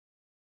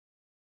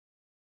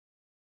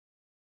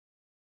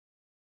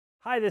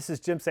Hi, this is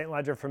Jim St.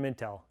 Ledger from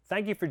Intel.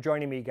 Thank you for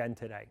joining me again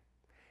today.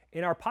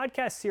 In our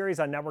podcast series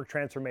on network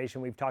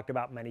transformation, we've talked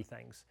about many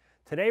things.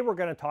 Today, we're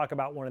going to talk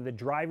about one of the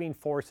driving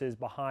forces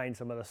behind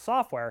some of the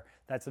software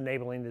that's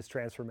enabling this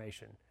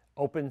transformation,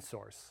 open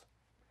source.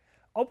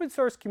 Open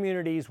source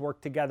communities work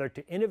together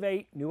to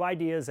innovate new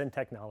ideas and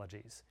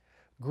technologies.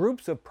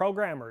 Groups of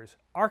programmers,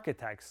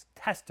 architects,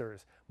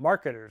 testers,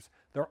 marketers,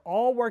 they're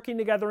all working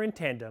together in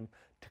tandem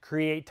to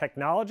create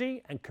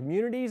technology and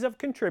communities of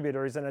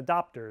contributors and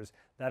adopters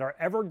that are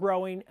ever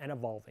growing and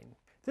evolving.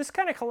 This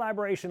kind of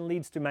collaboration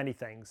leads to many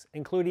things,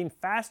 including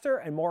faster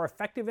and more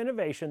effective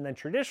innovation than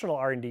traditional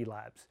R&D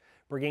labs,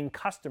 bringing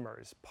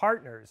customers,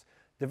 partners,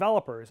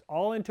 developers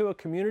all into a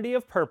community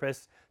of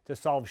purpose to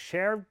solve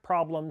shared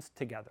problems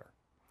together.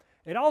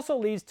 It also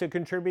leads to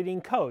contributing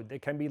code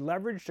that can be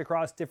leveraged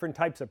across different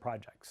types of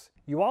projects.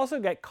 You also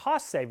get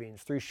cost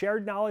savings through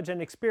shared knowledge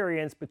and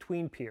experience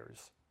between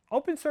peers.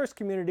 Open source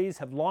communities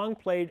have long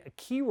played a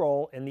key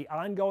role in the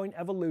ongoing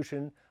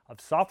evolution of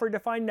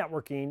software-defined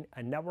networking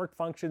and network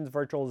functions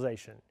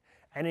virtualization,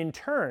 and in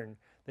turn,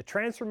 the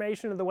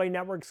transformation of the way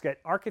networks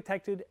get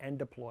architected and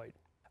deployed.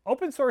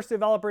 Open source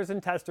developers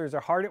and testers are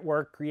hard at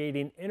work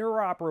creating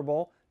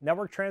interoperable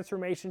network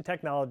transformation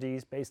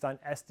technologies based on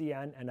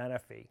SDN and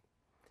NFV.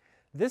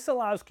 This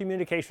allows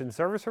communication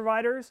service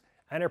providers,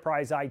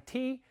 enterprise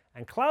IT,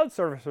 and cloud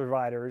service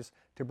providers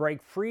to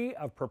break free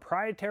of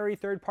proprietary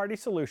third-party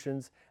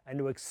solutions and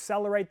to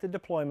accelerate the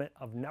deployment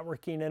of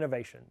networking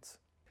innovations.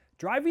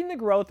 Driving the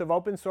growth of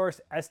open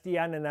source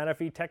SDN and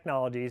NFV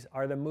technologies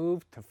are the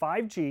move to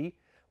 5G,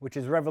 which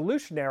is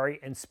revolutionary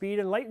in speed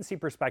and latency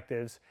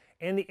perspectives,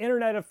 and the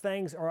Internet of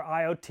Things, or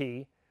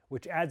IoT,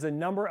 which adds a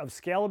number of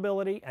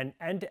scalability and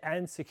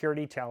end-to-end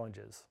security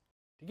challenges.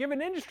 To give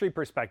an industry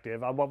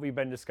perspective on what we've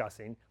been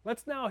discussing,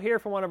 let's now hear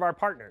from one of our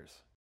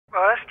partners.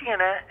 Well, SDN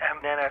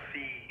and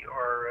NFV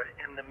are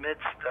in the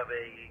midst of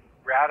a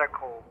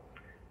radical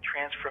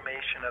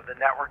transformation of the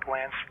network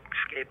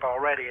landscape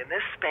already, and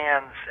this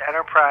spans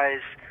enterprise,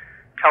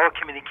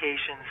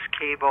 telecommunications,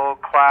 cable,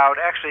 cloud,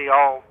 actually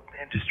all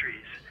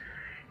industries.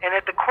 And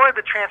at the core of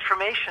the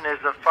transformation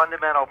is a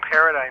fundamental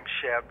paradigm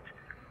shift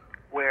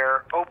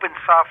where open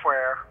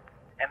software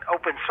and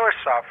open source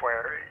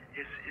software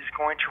is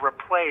going to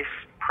replace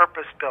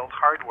purpose-built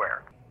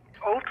hardware.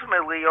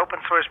 Ultimately, open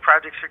source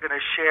projects are going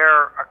to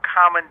share a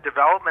common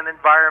development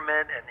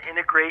environment and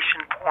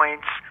integration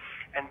points,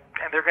 and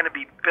they're going to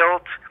be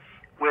built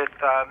with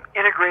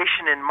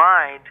integration in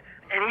mind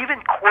and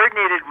even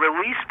coordinated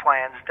release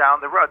plans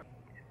down the road.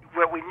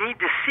 What we need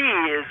to see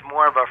is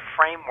more of a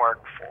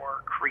framework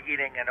for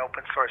creating an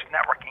open source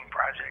networking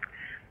project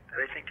that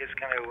I think is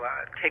going to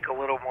take a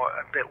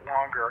bit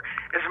longer.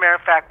 As a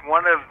matter of fact,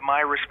 one of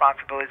my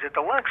responsibilities at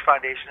the Linux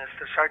Foundation is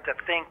to start to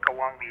think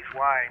along these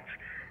lines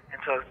and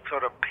to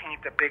sort of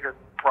paint a bigger,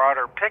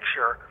 broader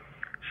picture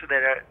so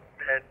that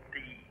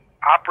the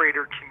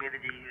operator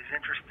community who's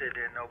interested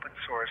in open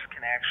source can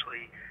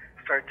actually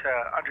start to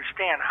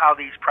understand how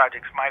these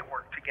projects might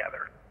work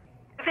together.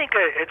 I think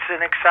it's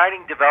an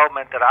exciting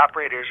development that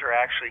operators are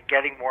actually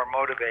getting more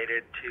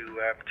motivated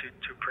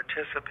to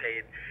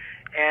participate.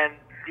 And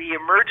the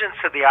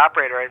emergence of the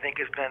operator, I think,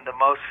 has been the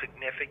most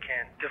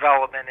significant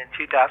development in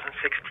 2016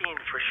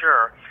 for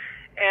sure.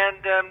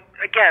 And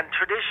again,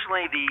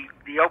 traditionally,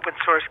 the open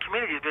source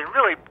community has been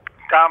really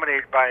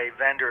dominated by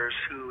vendors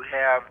who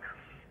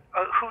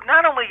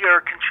not only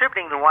are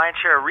contributing the lion's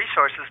share of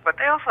resources,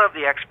 but they also have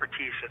the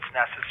expertise that's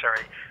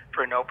necessary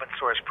for an open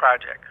source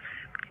project.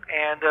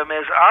 And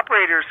as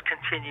operators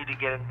continue to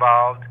get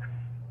involved,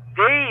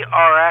 they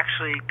are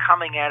actually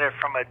coming at it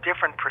from a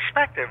different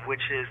perspective,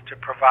 which is to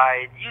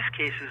provide use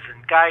cases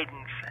and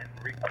guidance and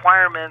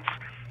requirements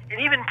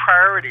and even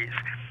priorities,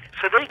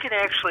 so they can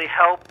actually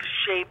help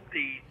shape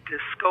the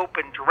scope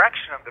and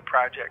direction of the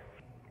project.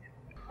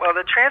 Well,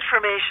 the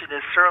transformation is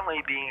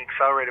certainly being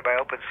accelerated by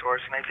open source,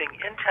 and I think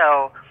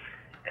Intel,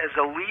 as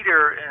a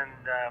leader in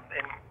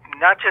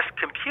not just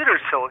computer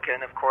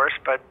silicon, of course,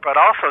 but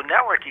also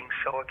networking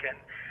silicon,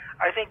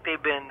 I think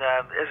they've been,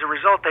 as a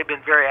result, they've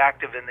been very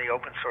active in the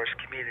open source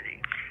community.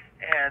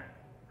 And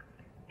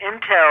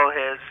Intel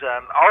has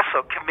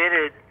also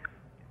committed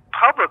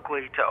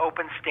publicly to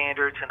open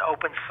standards and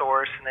open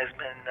source and has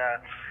been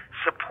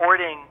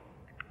supporting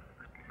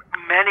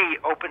many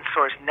open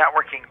source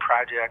networking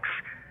projects,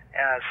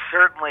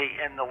 certainly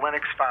in the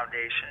Linux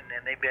Foundation,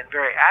 and they've been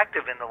very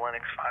active in the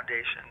Linux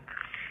Foundation.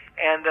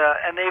 And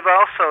they've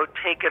also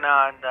taken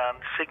on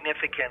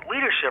significant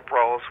leadership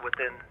roles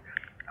within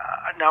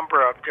a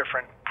number of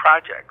different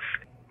projects.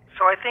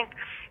 So I think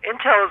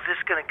Intel is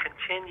just going to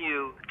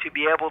continue to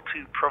be able to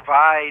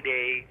provide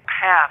a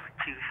path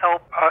to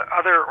help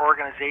other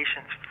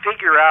organizations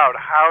figure out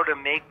how to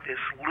make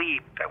this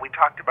leap that we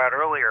talked about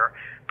earlier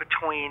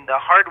between the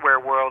hardware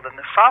world and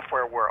the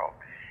software world.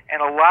 And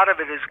a lot of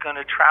it is going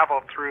to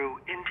travel through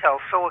Intel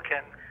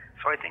Silicon,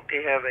 so I think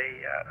they have a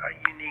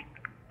unique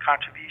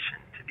contribution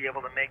to be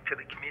able to make to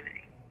the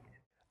community.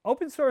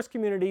 Open source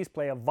communities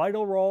play a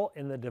vital role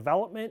in the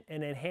development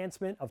and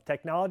enhancement of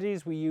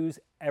technologies we use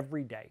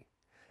every day.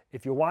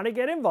 If you want to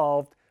get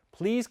involved,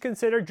 please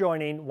consider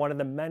joining one of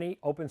the many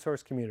open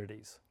source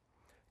communities.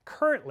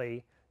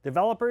 Currently,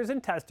 developers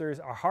and testers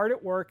are hard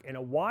at work in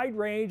a wide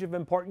range of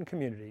important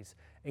communities,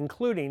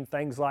 including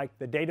things like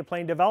the Data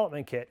Plane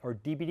Development Kit, or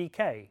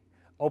DPDK,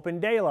 Open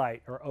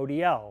Daylight, or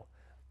ODL,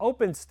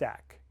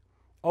 OpenStack,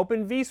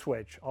 Open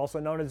vSwitch, also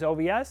known as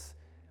OVS,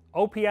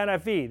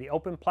 OPNFV, the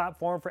Open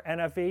Platform for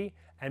NFV,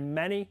 and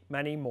many,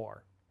 many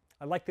more.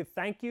 I'd like to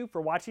thank you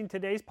for watching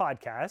today's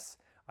podcast.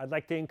 I'd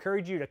like to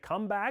encourage you to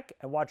come back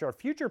and watch our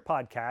future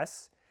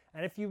podcasts.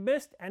 And if you've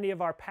missed any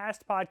of our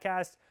past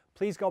podcasts,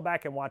 please go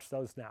back and watch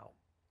those now.